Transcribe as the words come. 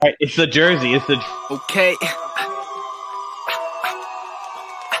right, it's the jersey. It's the Okay.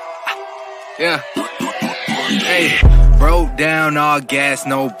 Yeah. Hey, broke down all gas,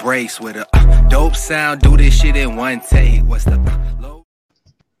 no brakes with a dope sound. Do this shit in one take. What's the low?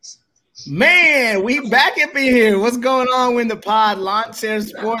 Man, we back up in here. What's going on with the pod? Lawn Chair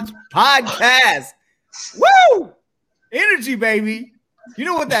Sports Podcast. Woo! Energy, baby. You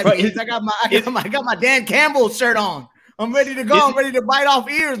know what that means. I got my Dan Campbell shirt on. I'm ready to go. I'm ready to bite off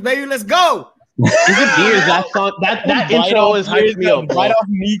ears, baby. Let's go. Is it ears? That intro is hyped me up. Bite off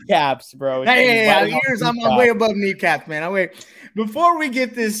kneecaps, bro. Hey, ears. I'm way above kneecaps, man. Before we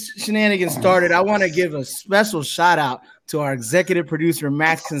get this shenanigans started, I want to give a special shout out to our executive producer,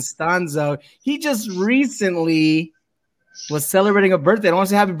 Max Costanzo. He just recently was celebrating a birthday. I want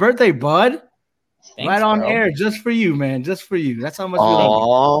to say happy birthday, bud. Thanks, right on air, just for you, man. Just for you. That's how much we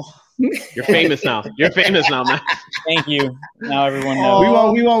love you. You're famous now. You're famous now, man. Thank you. Now everyone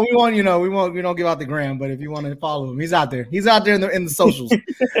knows. We won't. We don't give out the gram, but if you want to follow him, he's out there. He's out there in the socials.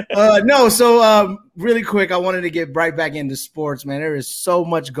 Really quick, I wanted to get right back into sports, man. There is so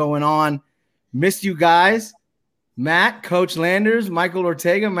much going on. Missed you guys, Matt, Coach Landers, Michael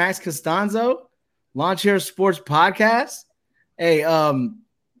Ortega, Max Costanzo, Lawn Chair Sports Podcast. Hey,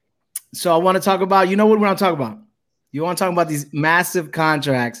 so I want to talk about. You know what we want to talk about? You want to talk about these massive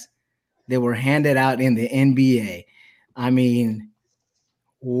contracts that were handed out in the NBA. I mean,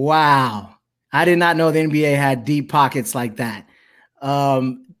 wow. I did not know the NBA had deep pockets like that.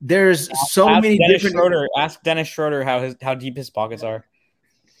 There's many different. Ask Dennis Schroeder how deep his pockets are.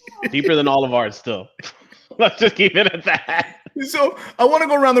 Deeper than all of ours still. Let's just keep it at that. So I want to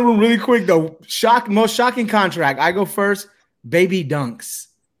go around the room really quick, though. Most shocking contract. I go first. Baby Dunks.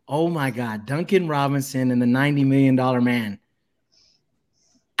 Oh, my God. Duncan Robinson and the $90 million man.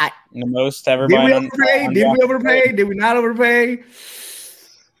 The most ever. Did we overpay? Did we overpay? Did we not overpay?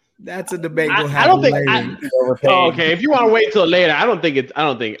 That's a debate we'll have. I don't think. Okay, if you want to wait till later, I'll wait.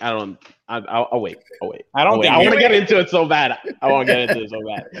 I'll wait. I want to get into it so bad.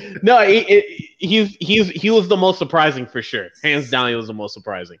 No, he was the most surprising for sure. Hands down, he was the most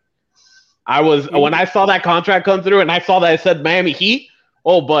surprising. When I saw that contract come through and I saw that it said Miami Heat.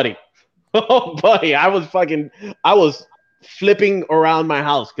 Oh, buddy. I was flipping around my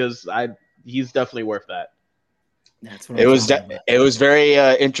house because he's definitely worth that. That's what it was very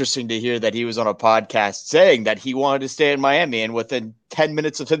interesting to hear that he was on a podcast saying that he wanted to stay in Miami, and within 10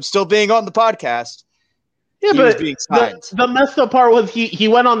 minutes of him still being on the podcast, he was being signed. The messed up part was he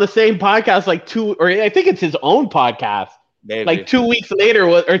went on the same podcast I think it's his own podcast. Maybe. Like 2 weeks later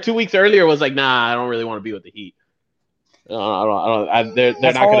or 2 weeks earlier was like, nah, I don't really want to be with the Heat. They're not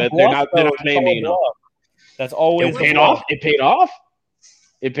paying me enough. That's always it paid off. It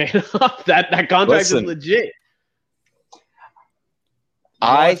paid off. That contract is legit.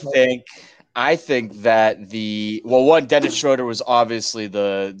 I think that one, Dennis Schroeder was obviously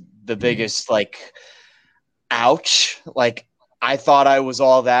the biggest ouch. Like, I thought I was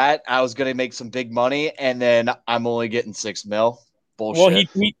all that. I was gonna make some big money, and then I'm only getting $6 million. Bullshit.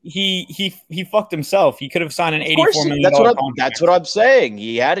 Well, he fucked himself. He could have signed an $84 million contract. That's what I'm saying.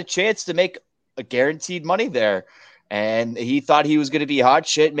 He had a chance to make a guaranteed money there, and he thought he was going to be hot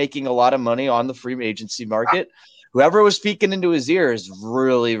shit, making a lot of money on the free agency market. Whoever was speaking into his ears,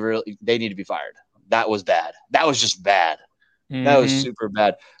 really, really, they need to be fired. That was bad. That was just bad. Mm-hmm. That was super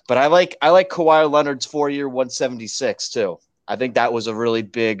bad. But I like Kawhi Leonard's 4-year $176 too. I think that was a really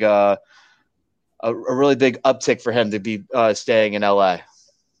big uptick for him to be staying in LA.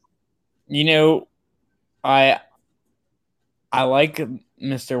 You know, I like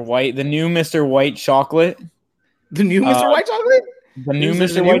Mr. White, the new Mr. White chocolate. The new Mr. White chocolate? The new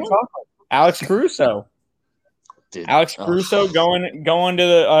Mr. White chocolate. Alex Caruso. Dude. Alex Caruso going to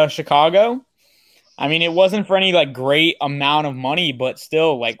the Chicago. I mean, it wasn't for any great amount of money, but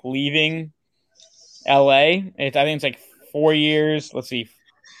still leaving LA. I think it's 4 years. Let's see.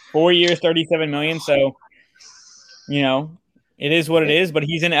 4 years, $37 million. So, it is what it is. But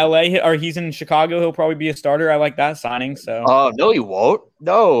he's in LA or he's in Chicago. He'll probably be a starter. I like that signing. So. Oh no, he won't.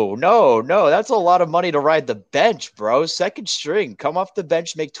 No. That's a lot of money to ride the bench, bro. Second string, come off the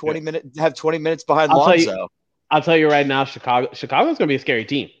bench, make 20 minutes, have 20 minutes behind Lonzo. I'll tell you right now, Chicago's going to be a scary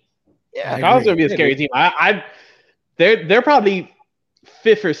team. Yeah, Chicago's going to be a scary team. They're probably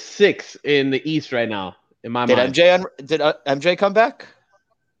 5th or 6th in the East right now. In my mind. Did MJ come back?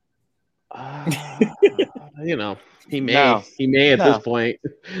 He may at this point,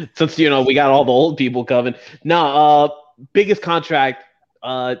 since we got all the old people coming. No, biggest contract.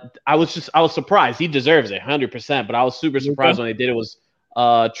 I was surprised. He deserves it 100%, but I was super surprised when they did it was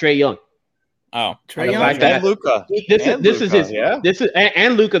Trae Young. Oh, Trae Young and Luka. This is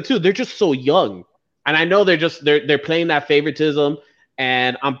and Luka too. They're just so young, and I know they're playing that favoritism,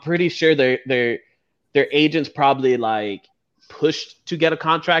 and I'm pretty sure their agents probably like pushed to get a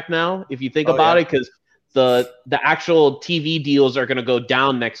contract now. If you think about it, because the actual TV deals are going to go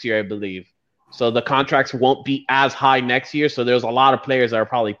down next year, I believe. So the contracts won't be as high next year. So there's a lot of players that are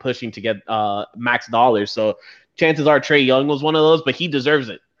probably pushing to get max dollars. So chances are Trae Young was one of those, but he deserves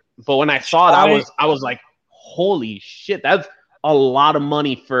it. But when I saw it, I was like, holy shit, that's a lot of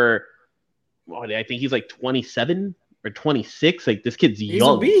money for. I think he's like 27 or 26. Like this kid's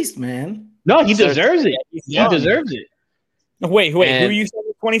young. He's a beast, man. No, he deserves it. He deserves it. Wait, who are you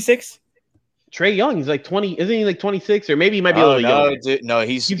saying? 26? Trae Young, he's like 20. Isn't he like 26? Or maybe he might be a little young. No,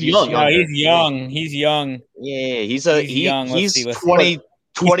 he's young. No, he's young. He's young. Yeah, he's young. He's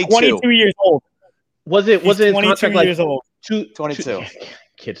 22 years old. Was it 22 years old? 22.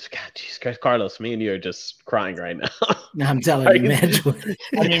 Kids, God, Jesus, Carlos, me and you are just crying right now. No, I'm telling you, man.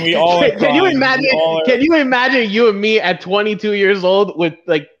 I mean, we all. Can you imagine? Can you imagine you and me at 22 years old with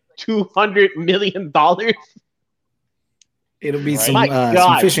like $200 million? It'll be some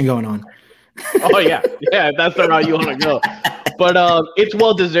fishing going on. Oh yeah, that's the route you want to go. But it's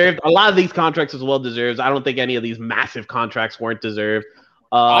well deserved. A lot of these contracts is well deserved. I don't think any of these massive contracts weren't deserved.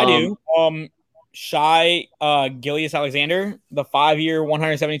 I do. Shai Gilgeous-Alexander, the 5-year,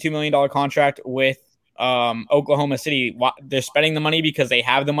 $172 million contract with Oklahoma City. They're spending the money because they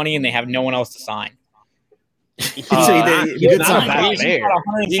have the money and they have no one else to sign. He's not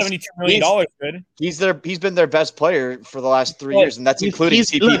 $172 million. Good. He's been their best player for the last 3 years, and that's including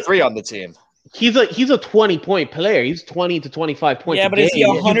CP3 on the team. He's a 20-point player. He's 20 to 25 points. Yeah, but he's a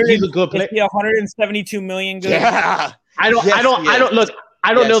good player. Is he $172 million good? Yeah. I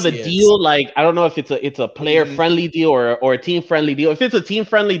don't know the deal. Like, I don't know if it's a player friendly deal or a team friendly deal. If it's a team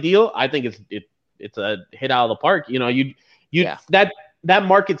friendly deal, I think it's a hit out of the park. You know, that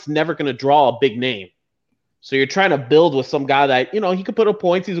market's never going to draw a big name. So you're trying to build with some guy that, you know, he could put up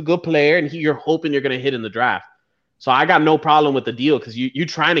points. He's a good player, and you're hoping you're going to hit in the draft. So I got no problem with the deal because you're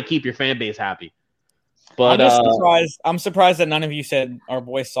trying to keep your fan base happy. But I'm surprised that none of you said our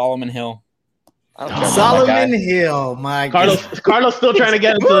boy Solomon Hill. Solomon Hill, my Carlos still trying to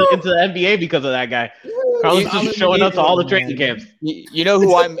get into the NBA because of that guy. Carlos just showing up to all the training camps. You know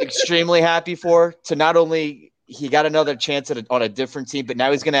who I'm extremely happy for? To not only he got another chance on a different team, but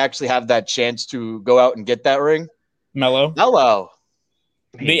now he's going to actually have that chance to go out and get that ring. Melo.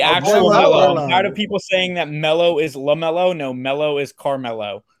 The actual Melo. I'm tired of people saying that Melo is LaMelo. No, Melo is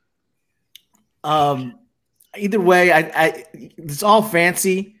Carmelo. Either way, I it's all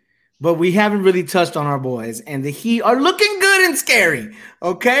fancy, but we haven't really touched on our boys, and the Heat are looking good and scary.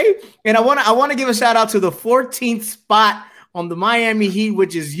 Okay, and I want to give a shout out to the 14th spot on the Miami Heat,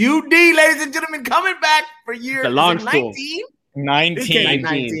 which is UD, ladies and gentlemen, coming back for years. The long school.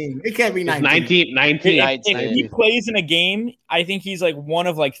 19. It can't be 19. 19. If he plays in a game, I think he's like one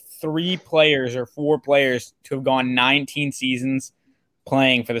of like 3 players or 4 players to have gone 19 seasons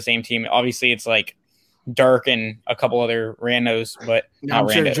playing for the same team. Obviously, it's like Dirk and a couple other randos, but I'm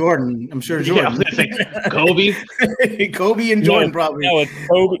sure Jordan. Yeah, Kobe. Kobe and Jordan probably. No, it's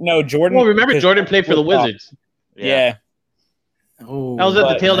Kobe. No, Jordan. Well, remember Jordan played for the Wizards. Yeah. Oh, that was at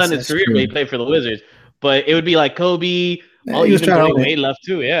the tail end of his career when he played for the Wizards. But it would be like Kobe. He was trying to Wade left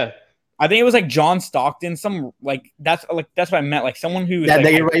too. Yeah. I think it was like John Stockton. That's what I meant. Like someone who. Yeah,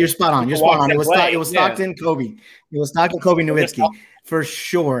 you're spot on. You're spot on. It was Stockton, Kobe. It was Stockton, Kobe, Nowitzki for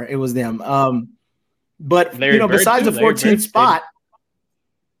sure. It was them. But besides the 14th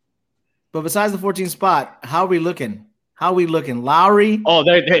spot, how are we looking? Lowry. Oh,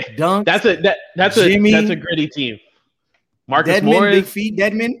 they Dunk. That's a gritty team. Marcus Dedmon, Morris, Big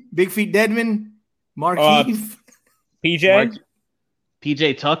Feet Dedmon, Markieff,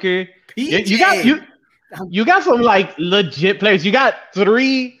 PJ Tucker. You got some like legit players. You got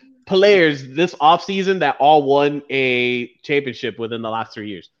 3 players this offseason that all won a championship within the last 3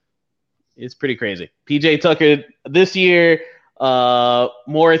 years. It's pretty crazy. PJ Tucker this year,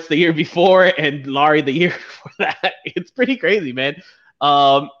 Morris the year before, and Lowry the year before that. It's pretty crazy, man.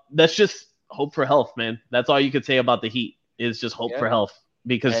 That's just hope for health, man. That's all you could say about the Heat is just hope for health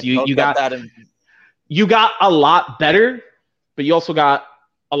because you got a lot better, but you also got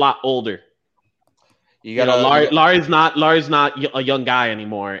a lot older. Larry's not a young guy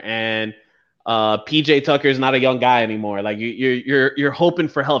anymore, and PJ Tucker is not a young guy anymore. Like you're hoping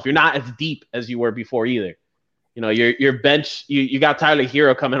for health. You're not as deep as you were before either. You know, your bench. You got Tyler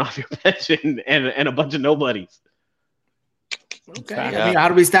Hero coming off your bench and a bunch of nobodies. Okay, I mean, how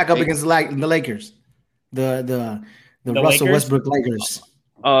do we stack up against the Lakers? The Russell Westbrook Lakers.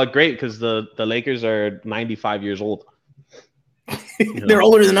 Great, because the Lakers are 95 years old. They're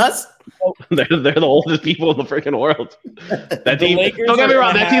older than us. they're the oldest people in the freaking world. That team, don't get me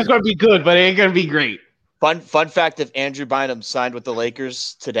wrong, that team's going to be good, but it ain't going to be great. Fun fact: if Andrew Bynum signed with the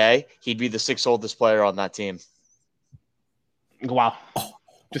Lakers today, he'd be the 6th oldest player on that team. Wow,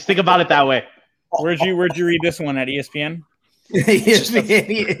 just think about it that way. Where'd you read this one at ESPN?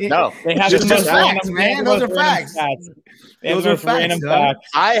 No, they have the most facts, man. Those are facts. Those are random facts.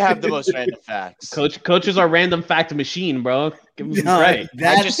 I have the most random facts. Coaches are random fact machine, bro. Give them some credit.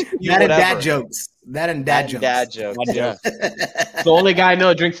 That and dad jokes. That and dad jokes. Dad jokes. Yeah. The only guy I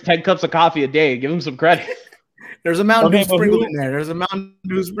know drinks 10 cups of coffee a day. Give him some credit. There's a Mountain Dew sprinkled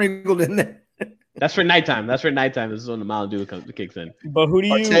in there. That's for nighttime. This is when the Mountain Dew kicks in. But who do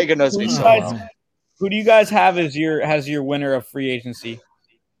you guys have as your winner of free agency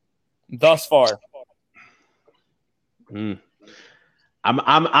thus far?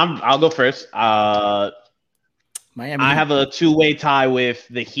 I'll go first. Miami. I have a 2-way tie with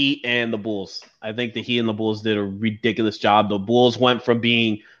the Heat and the Bulls. I think the Heat and the Bulls did a ridiculous job. The Bulls went from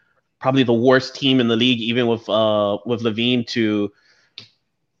being probably the worst team in the league, even with LaVine, to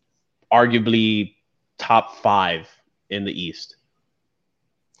arguably top 5 in the East.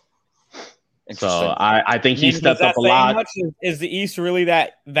 So I think he stepped up a lot. Is the East really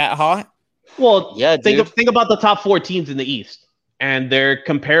that hot? Well, yeah. Think about the top 4 teams in the East, and they're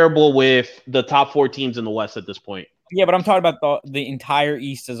comparable with the top 4 teams in the West at this point. Yeah, but I'm talking about the entire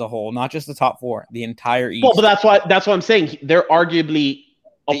East as a whole, not just the top 4. The entire East. Well, but that's what I'm saying. They're arguably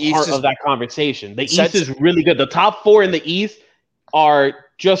a part of that conversation. The East is really good. The top 4 in the East are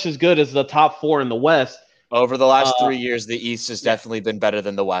just as good as the top 4 in the West. Over the last 3 years, the East has definitely been better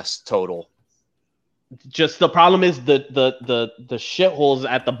than the West total. Just the problem is the shitholes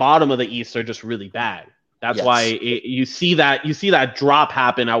at the bottom of the East are just really bad. That's why you see that drop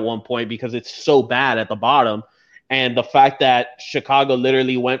happen at one point, because it's so bad at the bottom. And the fact that Chicago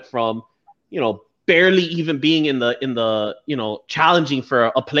literally went from, barely even being in the challenging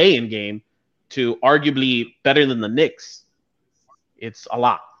for a play-in game to arguably better than the Knicks. It's a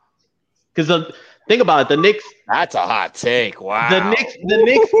lot. Because think about it, the Knicks. That's a hot take. Wow. The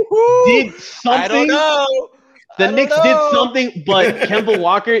Knicks did something. I don't know. The Knicks did something, but Kemba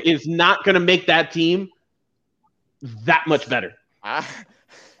Walker is not going to make that team that much better.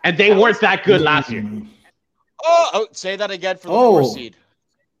 And they weren't that good last year. Oh, say that again for the 4 seed.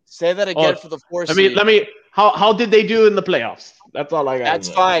 Say that again for the 4 seed. Let me. How did they do in the playoffs? That's all I got. That's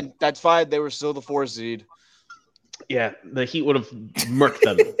fine. That's fine. They were still the 4 seed. Yeah, the Heat would have murked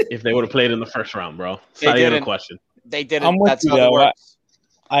them if they would have played in the first round, bro. It's not even a question. They didn't. I'm with you, though.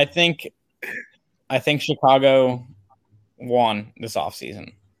 I think Chicago won this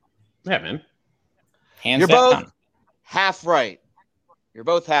offseason. Yeah, man. Hands down. Both half right. You're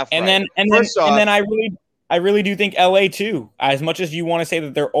both half and right. Then I really do think LA too. As much as you want to say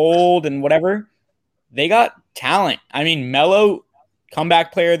that they're old and whatever, they got talent. I mean, Melo,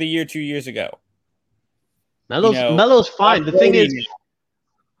 comeback player of the year 2 years ago. Melo's fine. The thing is,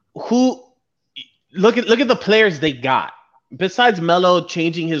 look at the players they got. Besides Melo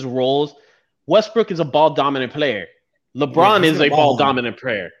changing his roles, Westbrook is a ball dominant player. LeBron is a ball dominant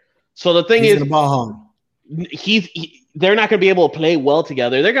player. So the thing is, they're not going to be able to play well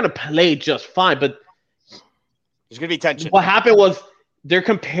together. They're going to play just fine, but there's going to be tension. What happened was they're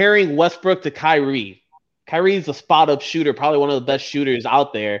comparing Westbrook to Kyrie. Kyrie's a spot-up shooter, probably one of the best shooters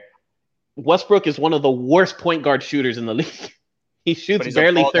out there. Westbrook is one of the worst point guard shooters in the league. He shoots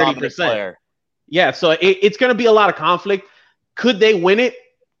barely 30%. Yeah, so it's going to be a lot of conflict. Could they win it?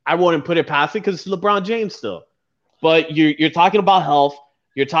 I wouldn't put it past it because it's LeBron James still. But you're talking about health.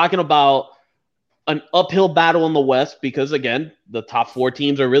 You're talking about an uphill battle in the West because, again, the top 4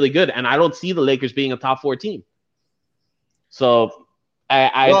 teams are really good. And I don't see the Lakers being a top 4 team. So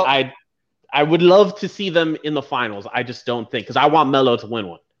I would love to see them in the finals. I just don't think, because I want Melo to win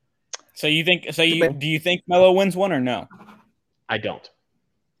one. So do you think Melo wins one or no? I don't.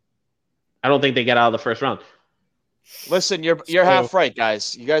 I don't think they get out of the first round. Listen, you're half right,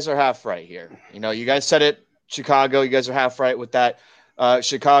 guys. You guys are half right here. You guys said it, Chicago. You guys are half right with that.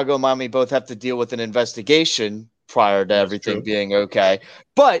 Chicago and Miami both have to deal with an investigation prior to everything being okay.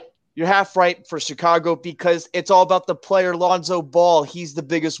 But you're half right for Chicago because it's all about the player Lonzo Ball. He's the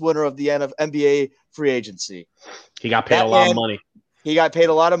biggest winner of the NBA free agency. He got paid a lot of money. He got paid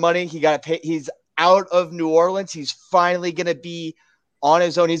a lot of money. He's out of New Orleans. He's finally going to be on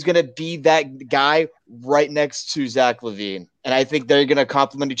his own. He's going to be that guy right next to Zach LaVine. And I think they're going to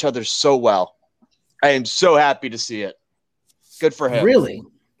complement each other so well. I am so happy to see it. Good for him. Really?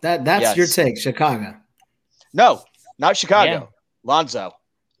 That's your take, Chicago? No, not Chicago. Yeah. Lonzo.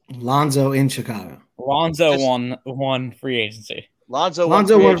 Lonzo in Chicago. Lonzo won free agency. Lonzo won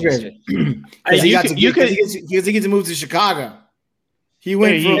free agency. Because he gets to move to Chicago. He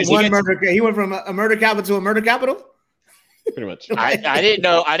went from a murder capital to a murder capital. Pretty much. I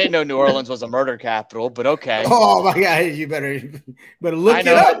didn't know New Orleans was a murder capital, but okay. Oh my God, you better look it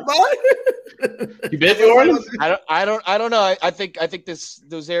up, bud. You been to New Orleans? I don't know. I think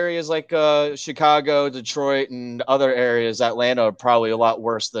those areas like Chicago, Detroit, and other areas, Atlanta, are probably a lot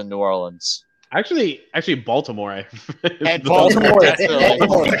worse than New Orleans. Actually, Baltimore. And Baltimore.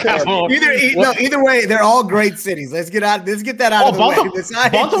 Either way, they're all great cities. Let's get that out of the way.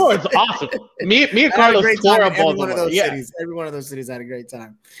 Baltimore is awesome. Me and Carlos tore up Baltimore. Every one of those cities had a great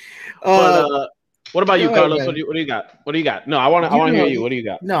time. What about you, Carlos? What do you got? What do you got? No, I want to hear you. What do you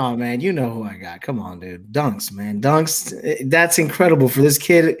got? No, man, you know who I got. Come on, dude. Dunks, man. Dunks. That's incredible for this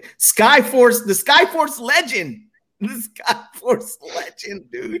kid. The Skyforce legend. The Skyforce legend,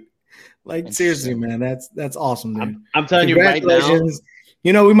 dude. Like, seriously, man, that's awesome, dude. I'm telling you right now.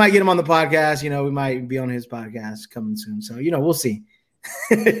 You know, we might get him on the podcast. You know, we might be on his podcast coming soon. So, you know, we'll see.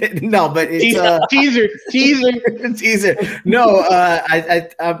 No, but it's teaser. No,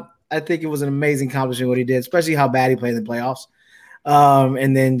 I think it was an amazing accomplishment what he did, especially how bad he played in the playoffs.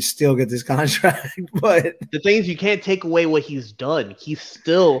 And then still get this contract. But the thing is, you can't take away what he's done. He's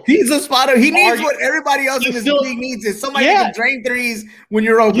a spotter. He needs what everybody else in this league needs is somebody who can drain threes when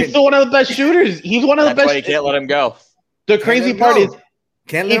you're open. He's still one of the best shooters. He's one of the best. That's why you can't let him go. The crazy part is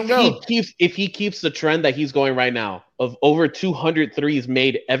can't let him go. If he keeps the trend that he's going right now of over 200 threes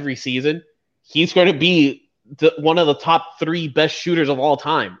made every season, he's going to be one of the top 3 best shooters of all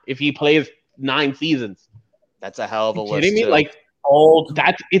time if he plays 9 seasons. That's a hell of a list. Kidding me? Too. Like,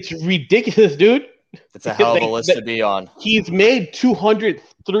 it's ridiculous, dude. It's a hell of a list to be on. He's made 200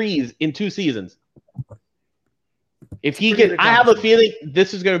 threes in 2 seasons. If he can, I have a feeling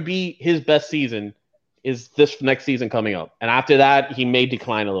this is going to be his best season. Is this next season coming up? And after that, he may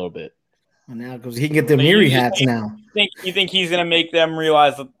decline a little bit. Well, now because he can get the Miri hats now. You think he's going to make them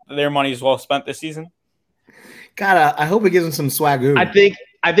realize that their money is well spent this season? God, I hope it gives him some swagoo.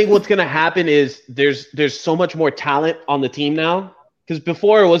 I think what's going to happen is there's so much more talent on the team now. Because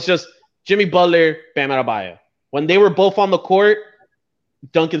before it was just Jimmy Butler, Bam Adebayo. When they were both on the court,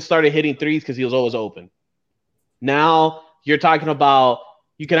 Duncan started hitting threes because he was always open. Now you're talking about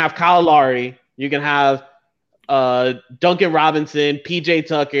you can have Kyle Lowry, you can have Duncan Robinson, PJ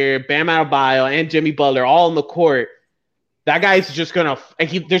Tucker, Bam Adebayo, and Jimmy Butler all on the court. That guy's just gonna.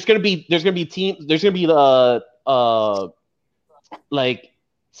 There's gonna be like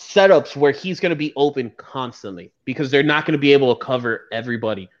setups where he's gonna be open constantly because they're not gonna be able to cover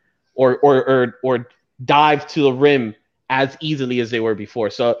everybody or dive to the rim as easily as they were before.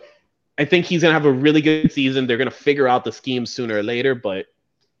 So I think he's gonna have a really good season. They're gonna figure out the scheme sooner or later, but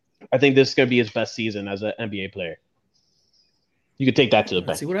I think this is gonna be his best season as an NBA player. You can take that to the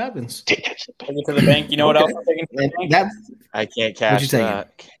bank. See what happens. Take it to the bank. You know what else we're taking to the bank? I can't cash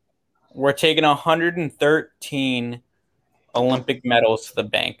that. We're taking 113 Olympic medals to the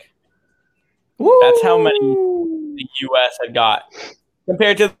bank. Woo! That's how many the U.S. had got.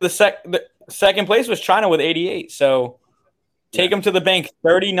 Compared to the second place was China with 88. So take them to the bank.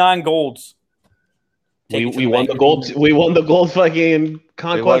 39 golds. We won the gold. We won the gold fucking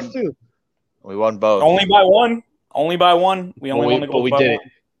conquest too. We won both. Only by one. We only won the gold. We did it.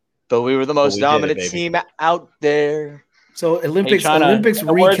 But we were the most dominant team out there. So Olympics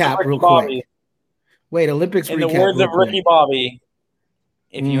recap real quick. Wait, Olympics recap. In the words of Ricky Bobby,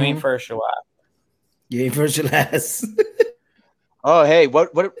 if you ain't first, you're last. You ain't first, you're last. Oh, hey,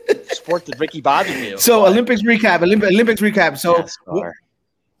 what sport did Ricky Bobby do? So Olympics recap. Olympics recap. So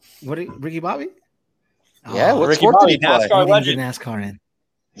what Ricky Bobby? Yeah, what Ricky sport Bobby, did he play? NASCAR legend. NASCAR in.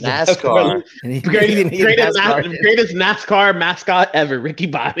 NASCAR. Greatest NASCAR mascot ever, Ricky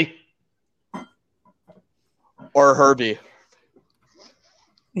Bobby. Or Herbie.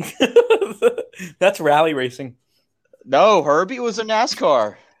 That's rally racing. No, Herbie was a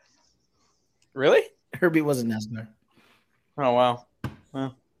NASCAR. Really? Herbie wasn't NASCAR. Oh, wow.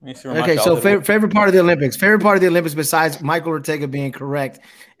 Well, okay, so favorite part of the Olympics. Favorite part of the Olympics besides Michael Ortega being correct,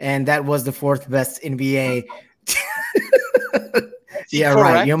 and that was the 4th best NBA. Yeah,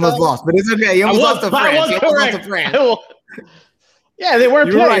 correct, right. You almost lost, but it's okay. You almost lost to France. Yeah, they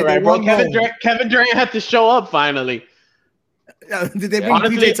weren't playing right, bro. Kevin Durant had to show up finally. Did they bring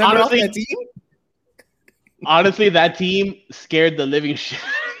PJ Tucker off that team? Honestly, that team scared the living shit.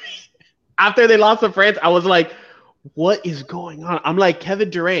 After they lost to France, I was like, what is going on? I'm like,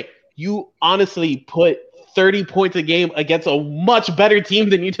 Kevin Durant, you honestly put 30 points a game against a much better team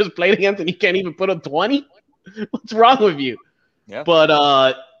than you just played against, and you can't even put up 20? What's wrong with you? Yeah.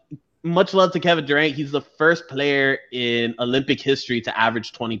 But much love to Kevin Durant. He's the first player in Olympic history to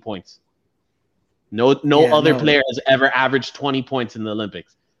average 20 points. No other player has ever averaged 20 points in the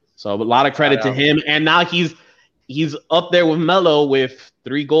Olympics. So a lot of credit to him. And now he's up there with Melo with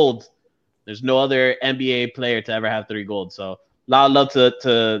 3 golds. There's no other NBA player to ever have 3 golds. So a lot of love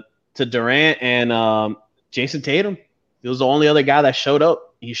to Durant and Jason Tatum. He was the only other guy that showed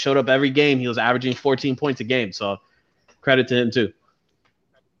up. He showed up every game. He was averaging 14 points a game. So credit to him too.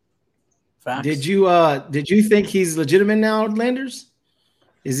 Facts. Did you think he's legitimate now, Landers?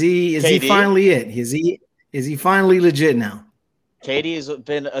 Is he finally it? Is he finally legit now? KD has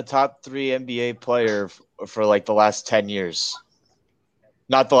been a top 3 NBA player for like the last 10 years.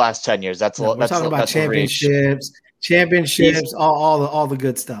 Not the last 10 years. We're talking about championships, all the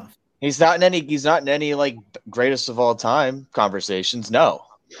good stuff. He's not in any like greatest of all time conversations. No.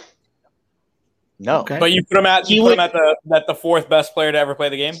 Okay. But you put him at the 4th best player to ever play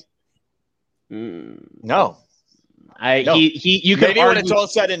the game? No. You can maybe argue, when it's all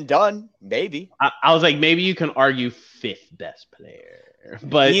said and done, maybe. I was like, maybe you can argue 5th best player,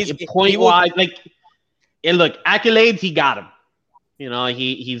 but point-wise, look, accolades, he got him. You know,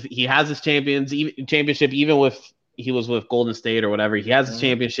 he has his championship, even with he was with Golden State or whatever. He has his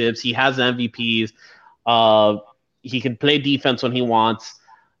championships. He has MVPs. He can play defense when he wants.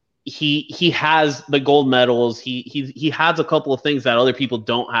 He has the gold medals. He has a couple of things that other people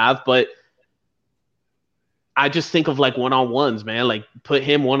don't have, but I just think of like one-on-ones, man. Like put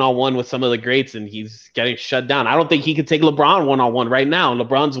him one-on-one with some of the greats and he's getting shut down. I don't think he could take LeBron one-on-one right now.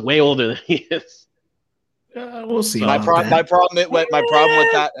 LeBron's way older than he is. We'll see. My problem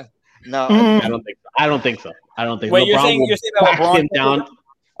with that. No, I don't think so. Wait, you're saying that LeBron down.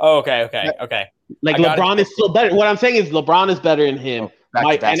 Oh, okay. Like LeBron is still better. What I'm saying is LeBron is better than him.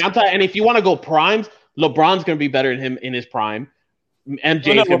 And if you want to go primes, LeBron's going to be better than him in his prime. MJ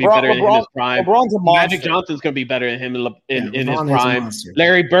is going to be better than him in his prime. Magic Johnson's going to be better than him in his prime.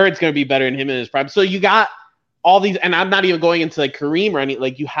 Larry Bird's going to be better than him in his prime. So you got all these, and I'm not even going into like Kareem or anything.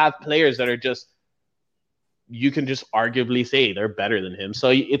 Like you have players that are just, you can just arguably say they're better than him.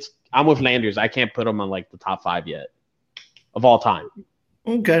 So I'm with Landers. I can't put him on like the top 5 yet of all time.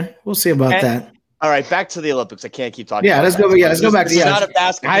 Okay, we'll see about that. All right, back to the Olympics. I can't keep talking. Let's go. Let's go back to not a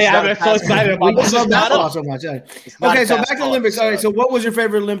basketball. I'm so excited about this. Basketball so much. Okay, so back to the Olympics. All right, so what was your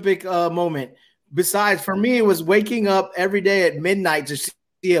favorite Olympic moment? Besides, for me, it was waking up every day at midnight to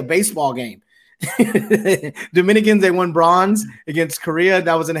see a baseball game. Dominicans, they won bronze against Korea.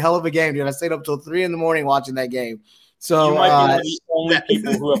 That was a hell of a game, dude. I stayed up till 3 a.m. watching that game. So you might be the only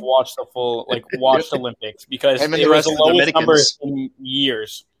people who have watched watched Olympics because it was the lowest number in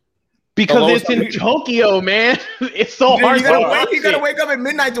years. Because it's in Tokyo, man. It's so hard. You gotta wake up at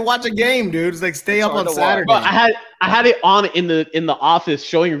midnight to watch a game, dude. It's like stay up on Saturday. Bro, I had it on in the office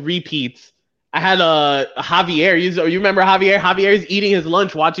showing repeats. I had Javier. You remember Javier? Javier's eating his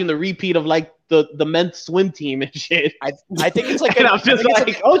lunch, watching the repeat of like the men's swim team and shit. I think it's like, and I'm just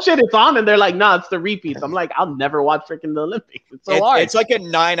like, oh shit, it's on, and they're like, no, it's the repeats. I'm like, I'll never watch freaking the Olympics. It's so hard. It's like a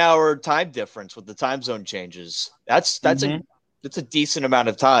 9-hour time difference with the time zone changes. That's a decent amount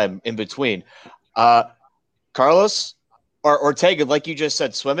of time in between. Carlos or Ortega, like you just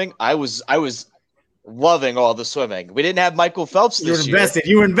said, swimming. I was loving all the swimming. We didn't have Michael Phelps this year.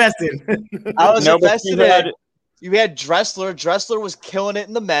 You were invested. I was invested in. You had Dressler. Dressler was killing it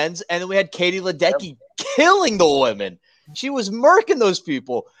in the men's, and then we had Katie Ledecky killing the women. She was murking those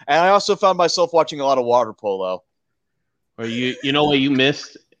people. And I also found myself watching a lot of water polo. Or you know what you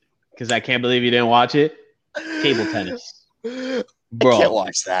missed? Because I can't believe you didn't watch it. Table tennis. Bro, I can't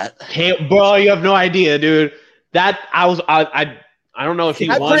watch that. Bro, you have no idea, dude. That I don't know if he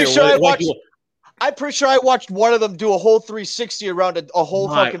won or what. I'm pretty sure I watched one of them do a whole 360 around a whole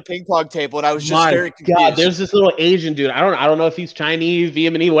fucking ping pong table, and I was just very confused. God, there's this little Asian dude. I don't know if he's Chinese,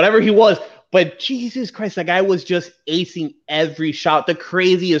 Vietnamese, whatever he was, but Jesus Christ, that guy was just acing every shot, the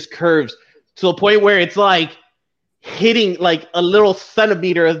craziest curves, to the point where it's like hitting like a little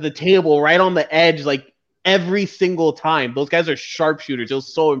centimeter of the table right on the edge, like every single time. Those guys are sharpshooters. It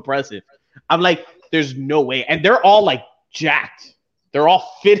was so impressive. I'm like, there's no way. And they're all like jacked. They're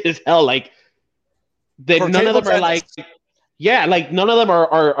all fit as hell. Like, none of them are like, none of them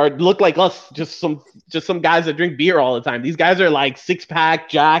are look like us. Just some guys that drink beer all the time. These guys are like 6-pack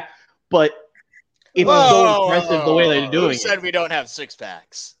jack, but it's so impressive the way they're doing it. Who said we don't have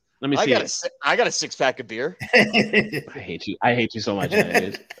 6-packs? Let me see. I got a 6-pack of beer. I hate you. I hate you so much.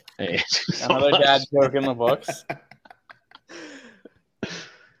 Another dad joke in the books.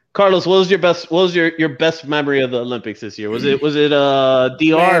 Carlos, what was your best memory of the Olympics this year? Was it DR?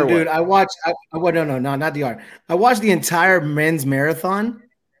 Man, dude, I watched. No, not DR. I watched the entire men's marathon,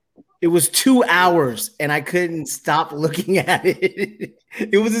 It was 2 hours, and I couldn't stop looking at it.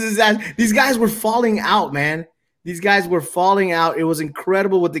 It was a disaster. These guys were falling out, man. These guys were falling out. It was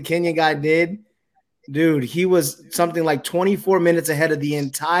incredible what the Kenyan guy did. Dude, he was something like 24 minutes ahead of the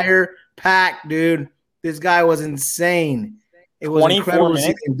entire pack, dude. This guy was insane. It was incredible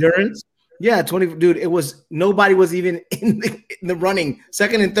endurance. Yeah, 20. Dude, it was nobody was even in the running.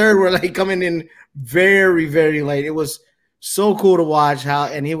 Second and third were like coming in very, very late. It was so cool to watch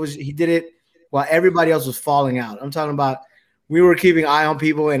he did it while everybody else was falling out. I'm talking about we were keeping eye on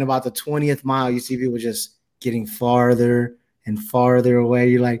people, and about the 20th mile, you see people just getting farther and farther away.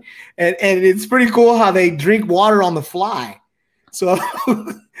 You're like, and it's pretty cool how they drink water on the fly. So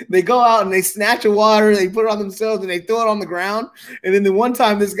they go out and they snatch a water, they put it on themselves, and they throw it on the ground. And then the one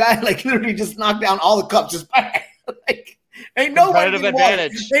time, this guy like literally just knocked down all the cups. Just like, ain't nobody getting water.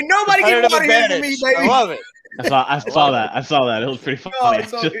 Ain't nobody getting water here for me, baby. I love it. I saw that. It was pretty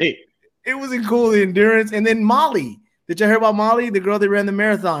funny. It wasn't cool, the endurance. And then Molly. Did you hear about Molly, the girl that ran the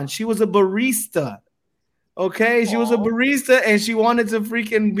marathon? She was a barista. Okay, she was a barista, and she wanted to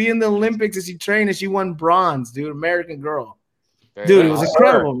freaking be in the Olympics, and she trained, and she won bronze, dude. American girl. Dude, it was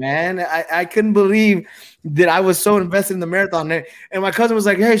incredible, man. I couldn't believe that I was so invested in the marathon. And my cousin was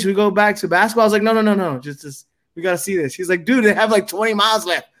like, hey, should we go back to basketball? I was like, no. Just we got to see this. She's like, dude, they have like 20 miles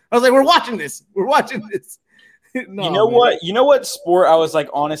left. I was like, we're watching this. No, You know what sport I was like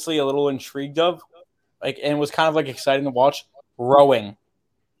honestly a little intrigued of? Like, and was kind of like exciting to watch? Rowing.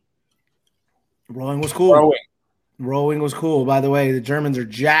 Rowing was cool. Rowing was cool. By the way, the Germans are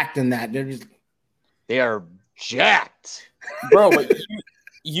jacked in that. They are jacked. Bro, but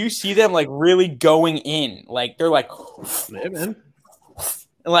you see them like really going in. Like they're like, yeah, man.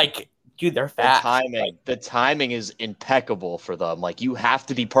 Like, dude, they're fast. The timing is impeccable for them. Like you have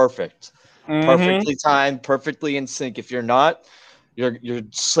to be perfect. Perfectly timed, perfectly in sync. If you're not, you're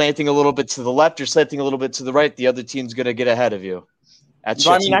slanting a little bit to the left, you're slanting a little bit to the right, the other team's gonna get ahead of you. I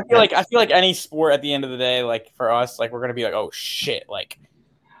feel like any sport at the end of the day, like for us, like we're gonna be like, oh shit, like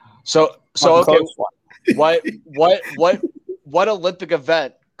so okay. What Olympic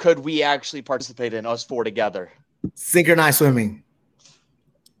event could we actually participate in, us four together? Synchronized swimming.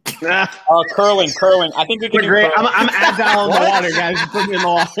 Curling. I think we can do great. I'm agile in the water, guys. Put me in the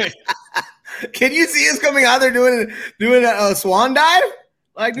water. Can you see us coming out there doing a swan dive?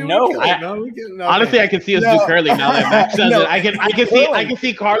 Like, dude, honestly, I can see us do curling now that Max says it. I can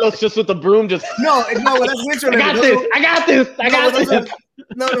see Carlos just with the broom just. No, that's Winter Olympics. I got this.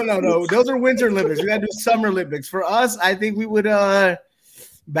 No. Those are Winter Olympics. We gotta do Summer Olympics. For us, I think we would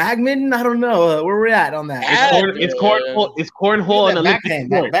badminton. I don't know where we're at on that. It's cornhole and Olympic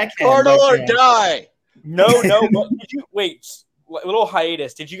sport. Cornhole or die. No. But did you wait? A little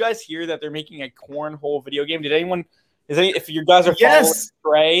hiatus. Did you guys hear that they're making a cornhole video game? If you guys are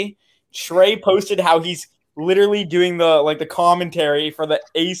following Trey posted how he's literally doing the commentary for the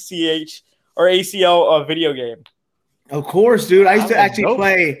ACH or ACL video game. Of course, dude. I used to actually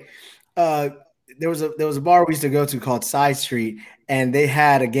play. There was a bar we used to go to called Side Street, and they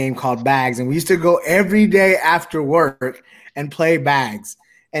had a game called Bags, and we used to go every day after work and play Bags.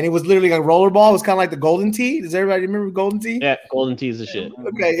 And it was literally a rollerball. It was kind of like the Golden Tee. Does everybody remember Golden Tee? Yeah, Golden Tee is the shit.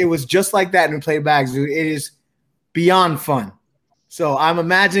 Okay, it was just like that, and we played Bags, dude. It is beyond fun. So I'm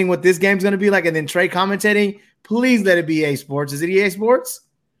imagining what this game's going to be like, and then Trey commentating. Please let it be EA Sports. Is it EA Sports?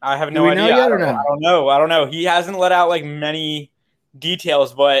 I have no idea. I don't know. He hasn't let out like many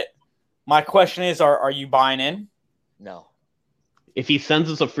details, but my question is, are you buying in? No. If he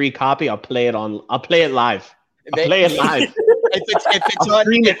sends us a free copy, I'll play it live. I'll play it live.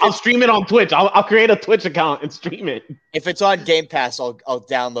 I'll stream it on Twitch. I'll create a Twitch account and stream it. If it's on Game Pass, I'll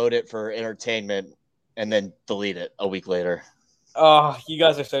download it for entertainment and then delete it a week later. Oh, you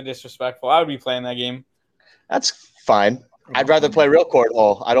guys are so disrespectful. I would be playing that game. That's fine. I'd rather play real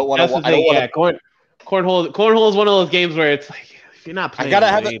cornhole. I don't want to. Cornhole is one of those games where it's like if you're not playing,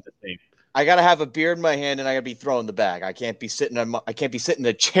 I gotta have a beer in my hand and I gotta be throwing the bag. I can't be sitting in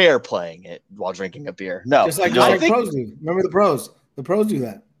a chair playing it while drinking a beer. No, just like pros do. Remember the pros? The pros do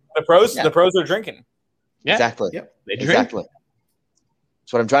that. The pros are drinking. Yeah. Exactly. Yep. Exactly.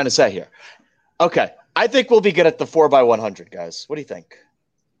 That's what I'm trying to say here. Okay, I think we'll be good at the 4x100, guys. What do you think?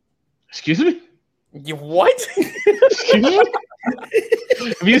 Excuse me? What? Excuse me?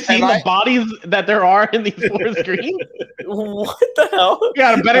 Have you seen the bodies that there are in these four screens? What the hell? We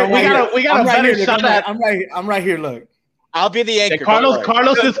got a better shot at. I'm right here. Look, I'll be the anchor.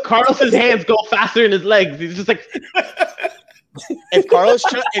 Carlos's hands go faster than his legs. He's just like. If Carlos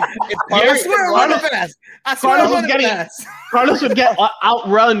would get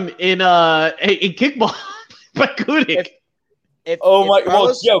outrun in kickball by Kudik.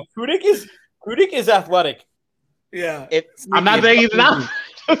 Kudik is athletic. Yeah, I'm not saying he's not.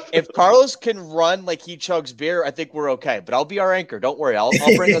 If Carlos can run like he chugs beer, I think we're okay. But I'll be our anchor. Don't worry. I'll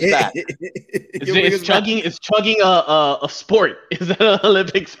bring us back. Is chugging a sport? Is that an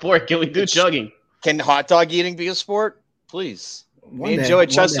Olympic sport? Can we do chugging? Can hot dog eating be a sport? Please. Me and Joey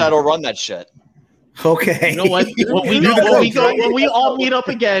Chestnut will run that shit. Okay. You know what? When we all meet up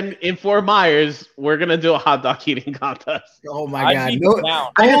again in Fort Myers, we're gonna do a hot dog eating contest. Oh my god! No,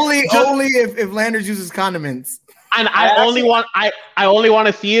 only if Landers uses condiments. And I only want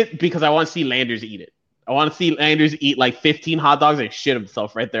to see it because I want to see Landers eat it. I want to see Landers eat like 15 hot dogs and shit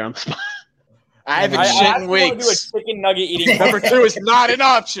himself right there on the spot. I haven't shit in weeks. Do a chicken nugget eating. Number 2 is not an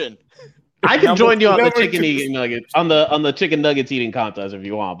option. I can join you on the chicken eating nuggets on the chicken nuggets eating contest if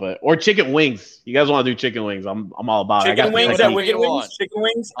you want, or chicken wings. You guys want to do chicken wings? I'm all about it. Chicken wings at Wicked Wings. Chicken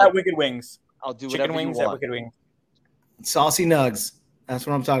wings at Wicked Wings. I'll do chicken wings at Wicked Wings. Saucy nugs. That's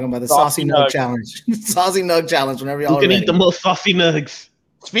what I'm talking about. The saucy nug challenge. Saucy nug challenge. Whenever y'all can eat the most saucy nugs.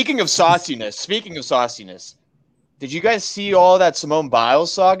 Speaking of sauciness, did you guys see all that Simone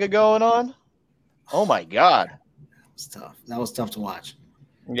Biles saga going on? Oh my god, that was tough. That was tough to watch.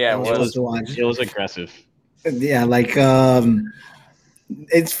 Yeah, it was aggressive. Yeah, like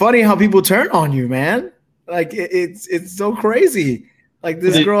it's funny how people turn on you, man. Like it's so crazy. Like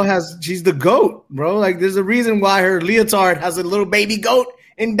this girl she's the GOAT, bro. Like there's a reason why her leotard has a little baby goat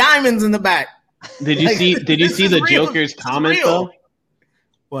and diamonds in the back. Did you see the Joker's comment though?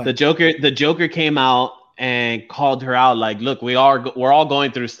 What? The Joker came out and called her out. Like, look, we're all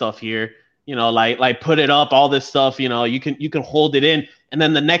going through stuff here. You know, like put it up, all this stuff. You know, you can hold it in. And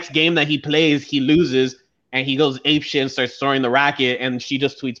then the next game that he plays, he loses and he goes apeshit and starts throwing the racket. And she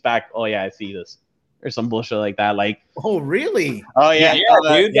just tweets back, "Oh yeah, I see this." Or some bullshit like that. Like, oh really? Oh yeah,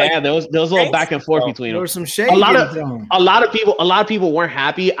 dude. Yeah, there was a little back and forth between them. There was some shade. A lot of people weren't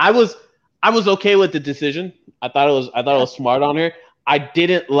happy. I was okay with the decision. I thought it was smart on her. I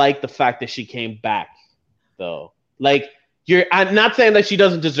didn't like the fact that she came back though. Like, I'm not saying that she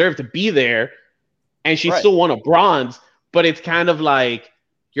doesn't deserve to be there, and she still won a bronze, but it's kind of like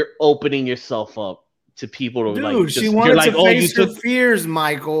you're opening yourself up to people to dude, she wanted to face her fears,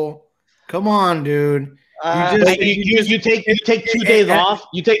 Michael. Come on, dude. You take 2 days off.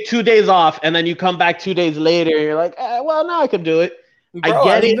 You take 2 days off, and then you come back 2 days later. And you're like, well, now I can do it. Bro,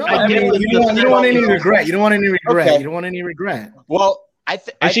 I get it. You don't want any regret. You don't want any regret. Okay. You don't want any regret. Well,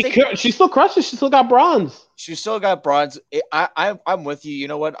 she still crushed it. She still got bronze. She still got bronze. I'm with you. You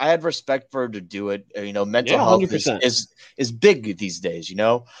know what? I had respect for her to do it. You know, mental health is big these days. You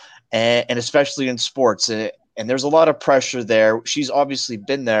know, and especially in sports. And there's a lot of pressure there. She's obviously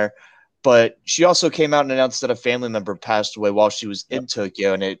been there. But she also came out and announced that a family member passed away while she was in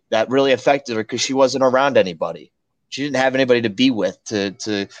Tokyo, and that really affected her because she wasn't around anybody. She didn't have anybody to be with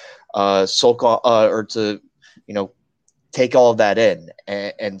to sulk or to take all of that in,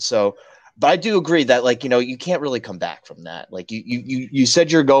 and so. But I do agree that you can't really come back from that. Like you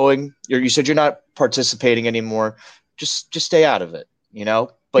said you're going, or you said you're not participating anymore. Just stay out of it,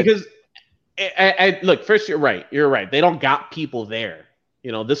 But because look, first you're right. They don't got people there.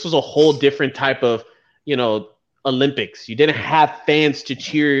 This was a whole different type of, Olympics. You didn't have fans to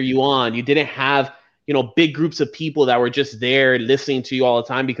cheer you on. You didn't have, big groups of people that were just there listening to you all the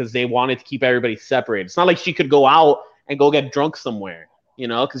time because they wanted to keep everybody separated. It's not like she could go out and go get drunk somewhere,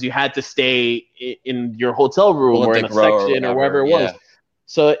 because you had to stay in your hotel room or in a section or wherever it was.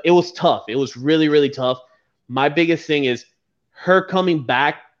 So it was tough. It was really, really tough. My biggest thing is her coming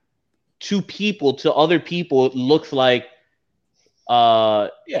back to other people. It looks like,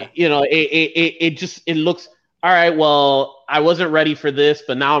 it looks all right. Well, I wasn't ready for this,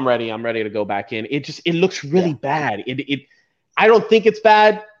 but now I'm ready. I'm ready to go back in. It looks really bad. I don't think it's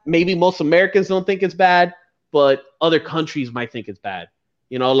bad. Maybe most Americans don't think it's bad, but other countries might think it's bad.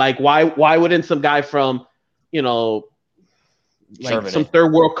 Like why wouldn't some guy from, Germany, some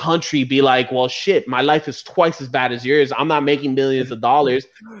third world country be like, well, shit, my life is twice as bad as yours. I'm not making millions of dollars.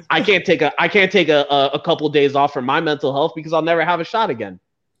 I can't take a couple of days off for my mental health because I'll never have a shot again.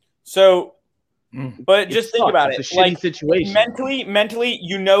 So, but just think about it. It's a shitty situation. Mentally,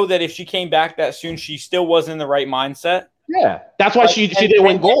 that if she came back that soon, she still wasn't in the right mindset. Yeah, that's why she didn't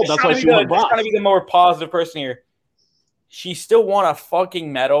win gold. That's why she won bronze. Trying to be the more positive person here. She still won a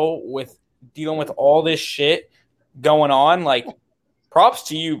fucking medal with dealing with all this shit going on. Like, props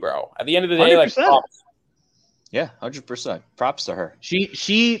to you, bro. At the end of the day, 100%. Props. Yeah, 100%. Props to her.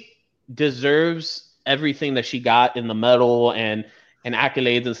 She deserves everything that she got in the medal and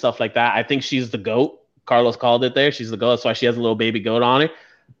accolades and stuff like that. I think she's the GOAT. Carlos called it there. She's the GOAT. That's why she has a little baby goat on her.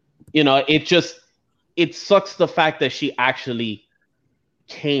 It just it sucks the fact that she actually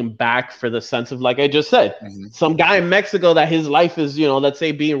came back for the sense of, like I just said, some guy in Mexico that his life is, let's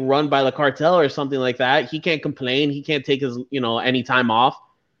say being run by the cartel or something like that. He can't complain. He can't take his, any time off.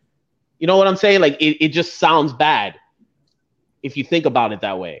 You know what I'm saying? Like it just sounds bad if you think about it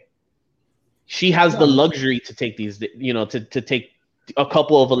that way. She has the luxury to take these, to take a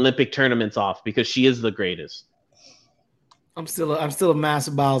couple of Olympic tournaments off because she is the greatest. I'm still a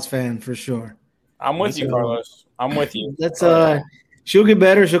massive Biles fan for sure. I'm with you, Carlos. I'm with you. Let's she'll get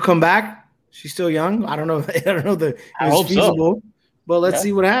better. She'll come back. She's still young. I don't know. I don't know that it's feasible, but let's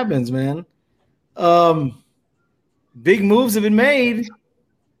see what happens, man. Big moves have been made.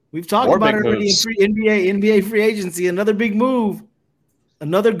 We've talked about it already in NBA free agency. Another big move,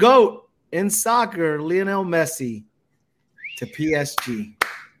 another GOAT in soccer, Lionel Messi to PSG.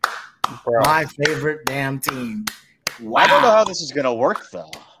 Bro. My favorite damn team. Wow. I don't know how this is gonna work though.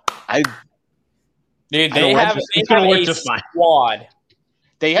 They have a squad.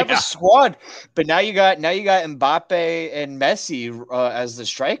 They have a squad, but now you got Mbappe and Messi as the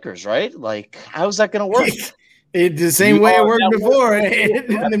strikers, right? Like, how's that going to work? It's the same way it worked before in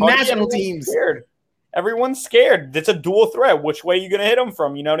the national teams. Scared. Everyone's scared. It's a dual threat. Which way are you going to hit them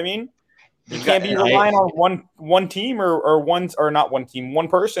from? You know what I mean? You can't be relying on one team or not one team, one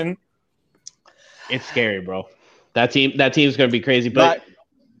person. It's scary, bro. That team's going to be crazy, but.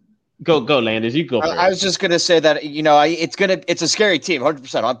 Go, Landers. You go first. I was just gonna say that it's a scary team,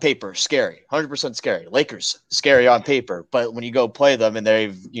 100% on paper, scary, 100% scary. Lakers scary on paper, but when you go play them and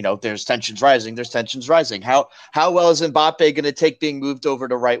there's tensions rising. How well is Mbappe gonna take being moved over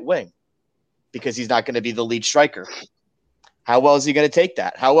to right wing? Because he's not gonna be the lead striker. How well is he gonna take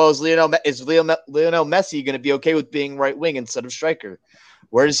that? How well is Lionel Messi gonna be okay with being right wing instead of striker?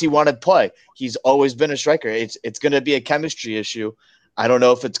 Where does he want to play? He's always been a striker. It's gonna be a chemistry issue. I don't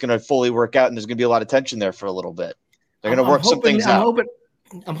know if it's going to fully work out, and there's going to be a lot of tension there for a little bit. They're going to work some things out.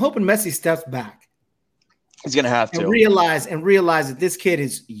 I'm hoping Messi steps back. He's going to have to and realize that this kid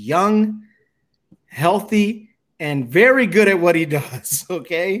is young, healthy, and very good at what he does.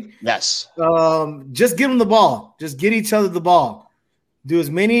 Okay. Yes. Just give him the ball. Just get each other the ball. Do as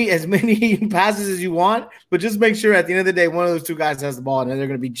many passes as you want, but just make sure at the end of the day, one of those two guys has the ball, and they're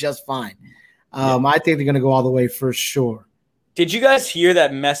going to be just fine. I think they're going to go all the way for sure. Did you guys hear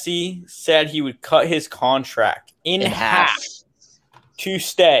that Messi said he would cut his contract in half to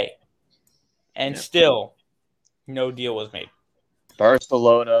stay, and still no deal was made?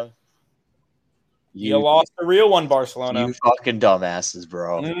 Barcelona. You lost the real one, Barcelona. You fucking dumbasses,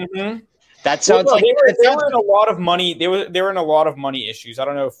 bro. Mm-hmm. That sounds like they were in a lot of money. They were in a lot of money issues. I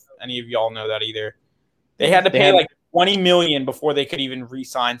don't know if any of y'all know that either. They had to pay like $20 million before they could even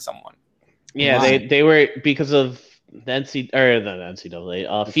re-sign someone. Yeah, wow. They were because of the NCAA.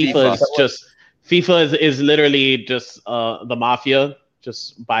 FIFA is literally just the mafia,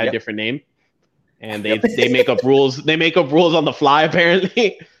 just by a different name, and they make up rules. They make up rules on the fly,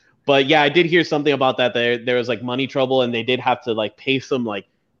 apparently. But yeah, I did hear something about that. There was like money trouble, and they did have to like pay some like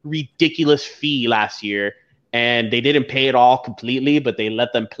ridiculous fee last year, and they didn't pay it all completely, but they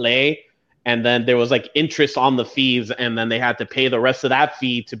let them play. And then there was like interest on the fees, and then they had to pay the rest of that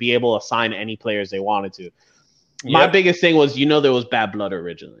fee to be able to sign any players they wanted to. My biggest thing was, there was bad blood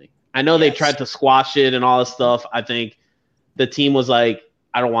originally. I know they tried to squash it and all this stuff. I think the team was like,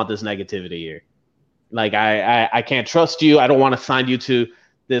 I don't want this negativity here. Like, I can't trust you. I don't want to sign you to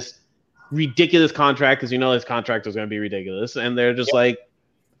this ridiculous contract because this contract is going to be ridiculous. And they're just like,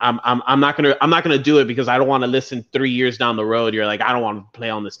 I'm not gonna do it because I don't want to listen 3 years down the road. You're like, I don't want to play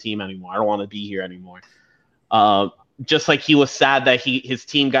on this team anymore. I don't want to be here anymore. Just like he was sad that his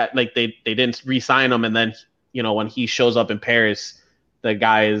team got like they didn't re-sign him, and then when he shows up in Paris, the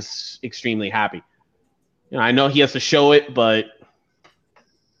guy is extremely happy. I know he has to show it, but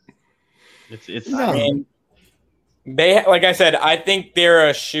it's. No. I mean, they, like I said, I think they're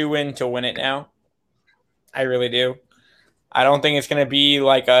a shoe-in to win it now. I really do. I don't think it's going to be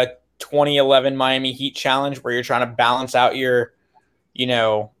like a 2011 Miami Heat challenge where you're trying to balance out your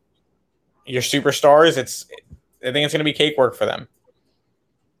superstars. I think it's going to be cakewalk for them.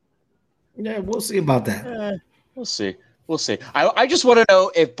 Yeah, we'll see about that. We'll see. I just want to know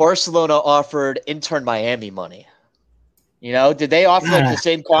if Barcelona offered intern Miami money. Did they offer the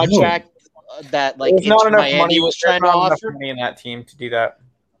same contract that like intern Miami was trying to offer? Money in that team to do that.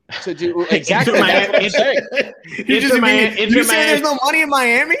 To do exactly. You say there's no money in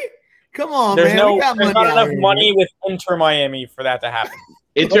Miami? Come on, there's man. There's not enough money with Inter Miami for that to happen.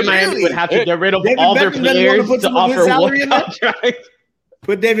 Inter Miami would have to get rid of all their players to offer one contract.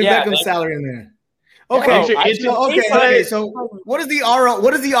 Put David Beckham's salary in there. Okay. So what is the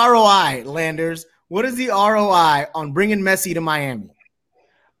ROI, Landers? What is the ROI on bringing Messi to Miami?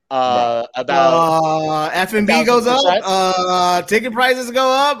 About F&B goes up. Ticket prices go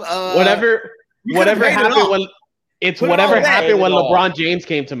up. Whatever happened when LeBron James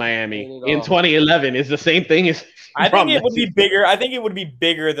came to Miami in 2011 is the same thing as. I think it would be bigger. I think it would be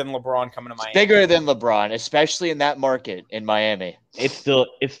bigger than LeBron coming to Miami. It's bigger than LeBron, especially in that market in Miami. It's still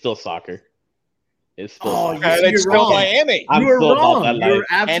soccer. It's still it's still Miami. You're wrong. You're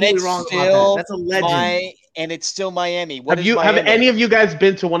absolutely wrong about that. That's a legend. And it's still Miami. Have any of you guys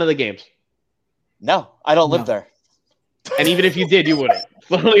been to one of the games? No, I don't live there. And even if you did, you wouldn't.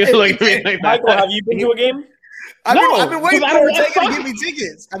 Michael, have you been to a game? I've been waiting for Ortega to give me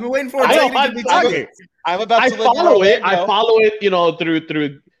tickets. I've been waiting for Ortega to give me tickets. I'm about to follow it. I follow it,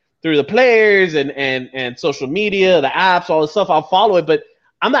 through the players and social media, the apps, all this stuff. I'll follow it, but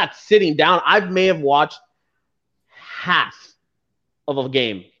I'm not sitting down. I may have watched half of a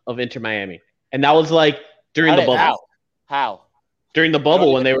game of Inter Miami, and that was like during the bubble. How? During the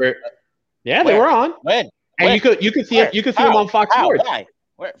bubble when they were, they were on. When? And you could see them on Fox Sports. Why?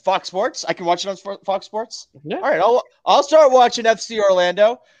 Where? Fox Sports? I can watch it on Fox Sports? Yeah. All right, I'll start watching FC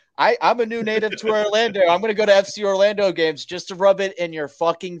Orlando. I'm a new native to Orlando. I'm going to go to FC Orlando games just to rub it in your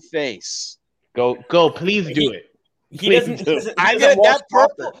fucking face. Go! Please do it.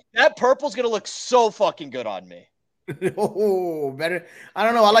 That purple's going to look so fucking good on me. Oh, better. I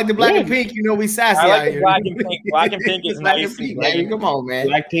don't know. I like the black and pink. We sassy I like out the here. black and pink. Black and pink is nice. Baby. Come on, man.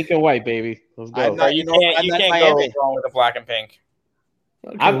 Black, pink, and white, baby. Let's go. You can't go wrong with the black and pink.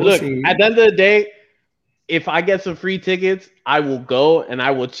 Okay, look, at the end of the day, if I get some free tickets, I will go and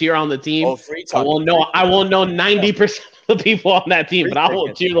I will cheer on the team. Oh, free I won't know 90% of the people on that team, but I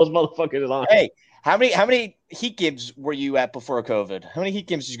will cheer those motherfuckers on. Hey, how many Heat games were you at before COVID? How many Heat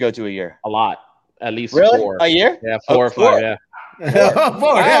games did you go to a year? A lot. At least really? 4. A year? Yeah, 4 or 5, yeah.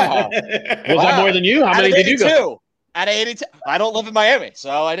 4, yeah. Was that more than you? How many did you go? Out of 82. I don't live in Miami, so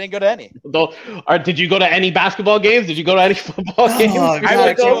I didn't go to any. Did you go to any basketball games? Did you go to any football games?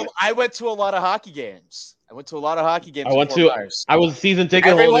 I went to a lot of hockey games. I went to a lot of hockey games. I was a season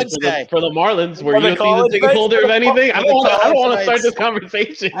ticket holder for the Marlins. Were you a season ticket holder of anything? I don't want to start this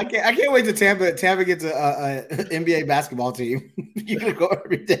conversation. I can't wait to Tampa gets a NBA basketball team. You're gonna go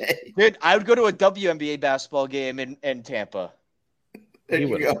every day, dude. I would go to a WNBA basketball game in Tampa. There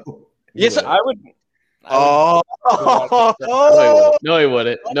you go. Yes, I would. No, he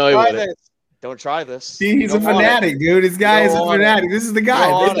wouldn't. Don't try this. See, he's a fanatic, dude. This guy is a fanatic. This is the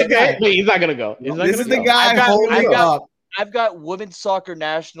guy. Wait, he's not gonna go. This is the guy holding up. I've got women's soccer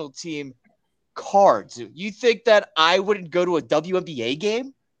national team cards. You think that I wouldn't go to a WNBA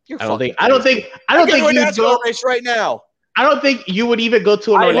game? I don't think you'd go race right now. I don't think you would even go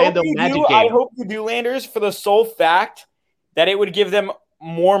to an Orlando Magic game. I hope you do, Landers, for the sole fact that it would give them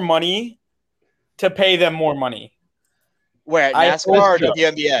more money to pay them more money. Where, NASCAR or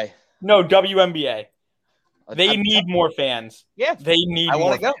WNBA? No, WNBA. They need more fans. Yeah. They need more. I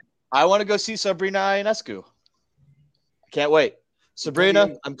want to go. I want to go see Sabrina Ionescu. Can't wait.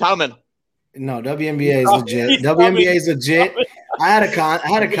 Sabrina, I'm coming. No, WNBA is legit. WNBA is legit. I had a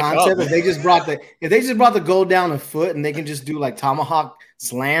concept if they just brought the goal down a foot and they can just do like tomahawk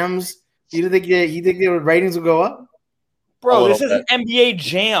slams. You think their ratings will go up? Bro, this is an NBA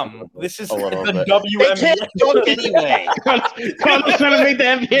jam. This is the WNBA. They can't dunk anyway. Carlos trying to make the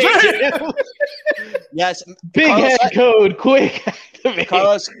NBA jam. Yes. Big Carlos, head code, quick.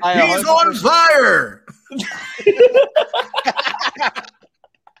 Carlos, he's on fire.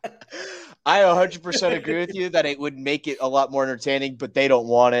 I 100% agree with you that it would make it a lot more entertaining, but they don't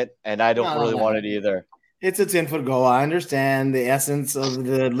want it, and I don't really want it either. It's a 10-foot goal. I understand the essence of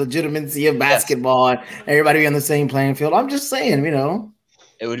the legitimacy of basketball and everybody be on the same playing field. I'm just saying,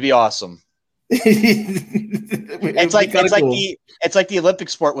 it would be awesome. It's like the Olympic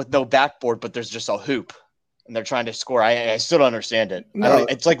sport with no backboard, but there's just a hoop, and they're trying to score. I still don't understand it. No.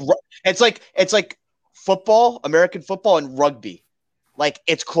 It's like football, American football, and rugby. Like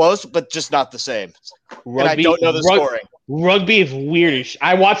it's close, but just not the same. Rugby, and I don't know the scoring. Rugby is weirdish.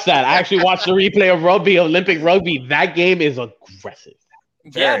 I watched that. I actually watched the replay of rugby, Olympic rugby. That game is aggressive.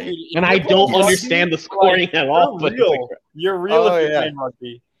 Very. Yeah, and I don't understand the scoring at all. But you're real if you're playing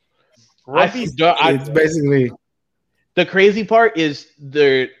rugby. It's basically the crazy part is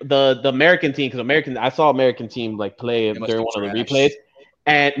the American team, because I saw American team like play during one of the replays,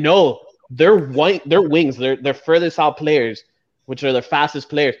 and their wings, their furthest out players, which are their fastest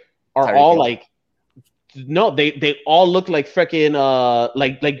players, are all like. No, they all look like freaking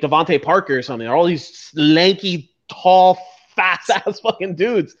like Devontae Parker or something. They're all these lanky, tall, fast ass fucking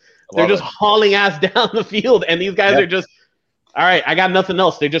dudes. They're just hauling ass down the field, and these guys are just all right, I got nothing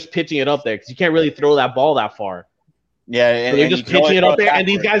else. They're just pitching it up there because you can't really throw that ball that far. Yeah, and so they're just pitching it up there, and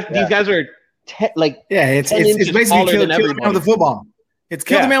these guys are it's basically kill the man with the football. It's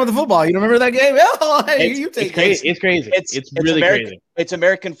kill the man with the football. You remember that game? Oh, hey, it's crazy. It's really crazy. It's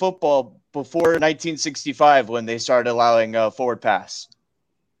American football before 1965 when they started allowing forward pass.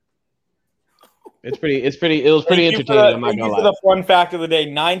 It was pretty entertaining. I'm not gonna lie. The fun fact of the day: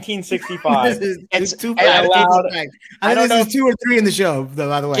 1965. It's too bad. I think this is 2 or 3 in the show, though.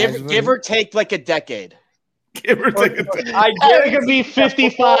 By the way, give or take like a decade. Give or take a decade. It could be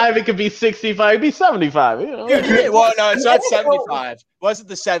 55. It could be 65. It could be 75. You know? Well, no, it's not 75. It wasn't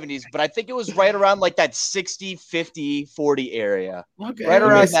the 70s, but I think it was right around like that 60, 50, 40 area. Okay. Right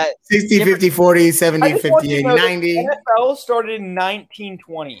around that 60, 50, 40, 70, 50, 80, 90. The NFL started in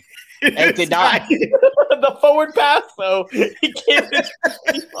 1920. It did not. The forward pass, though, he can't.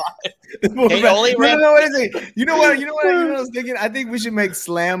 Only ran. You know what I was thinking? I think we should make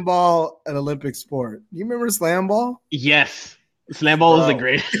slam ball an Olympic sport. You remember slam ball? Yes, slam ball was the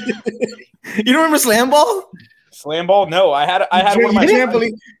great. You don't remember slam ball? Slam ball? No, I had one of my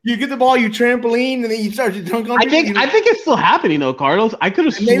trampoline. You get the ball, you trampoline, and then you start to dunk on it. I think it's still happening though, Carlos. I could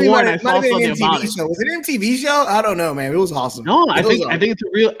have sworn I saw something about it. Was it an MTV show? I don't know, man. It was awesome. No, I think it's a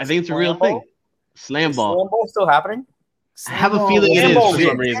real thing. Slam ball. Slam ball still happening? I have a feeling it is for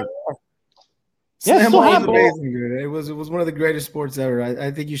some reason. Slam ball was amazing, dude. It was one of the greatest sports ever.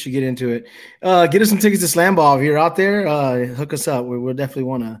 I think you should get into it. Get us some tickets to slam ball if you're out there. Hook us up. We'll definitely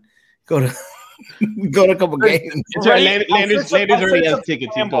want to go to a couple games. It's right. Landers already has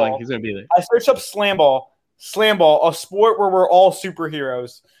tickets. He's going. He's gonna be there. I searched up slam ball, a sport where we're all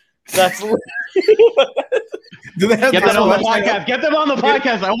superheroes. That's Do they have Get them on the podcast. Get them on the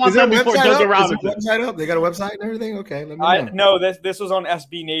podcast. I want them before Duncan Robinson. Website up? They got a website and everything? Okay, let me know. No, this was on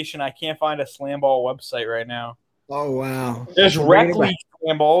SB Nation. I can't find a slam ball website right now. Oh wow. There's rec league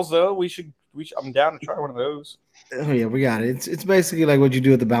slam balls though. We should I'm down to try one of those. Oh yeah, we got it. It's basically like what you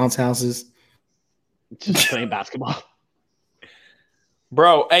do at the bounce houses. Just playing basketball.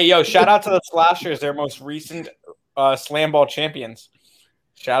 Bro, hey yo, shout out to the Slashers, their most recent slam ball champions.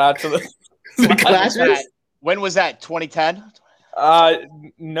 Shout out to the Slashers. When was that? 2010?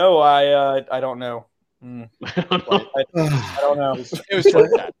 No, I don't know. I don't know. It was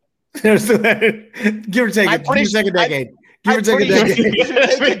 2010. Give or take a decade. Give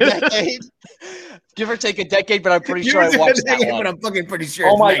or take a decade, but I'm pretty sure I watched that one. But I'm fucking pretty sure.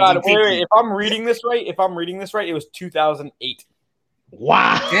 Oh my god! Wait, if I'm reading this right, it was 2008.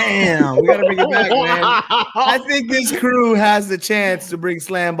 Wow! Damn, we gotta bring it back, man. I think this crew has the chance to bring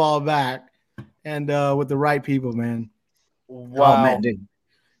slam ball back, and with the right people, man. Wow, oh, man, dude.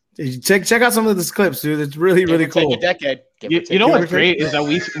 Check out some of these clips, dude. It's really cool. Take a decade. You know what's great is that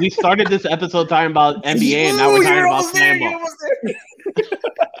we started this episode talking about NBA, and now we're talking about slam ball.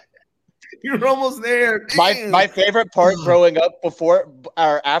 You're almost there. My favorite part growing up before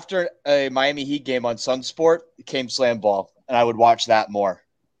or after a Miami Heat game on Sunsport came slam ball, and I would watch that more.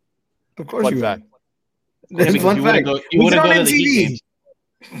 Of course you would. That's fun fact. You wouldn't go to the Heat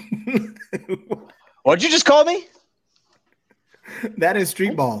games. What'd you just call me? That is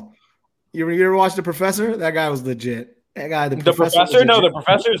street ball. You ever watch The Professor? That guy was legit. That guy, the professor? No, the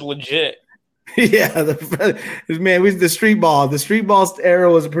professor is legit. Yeah, the street ball. The street ball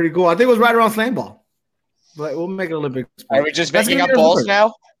era was pretty cool. I think it was right around slam ball. But we'll make it Olympic sport. Are we just making up balls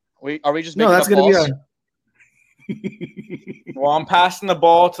now? Are we just making up balls? No, that's gonna be Well, I'm passing the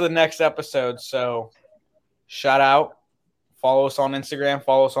ball to the next episode. So shout out. Follow us on Instagram.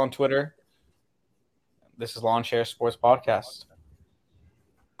 Follow us on Twitter. This is Lawn Chair Sports Podcast.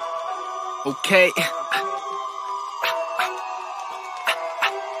 Okay.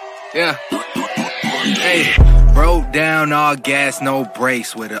 Yeah. Hey, broke down all gas, no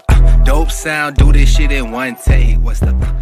brakes with a dope sound. Do this shit in one take. What's the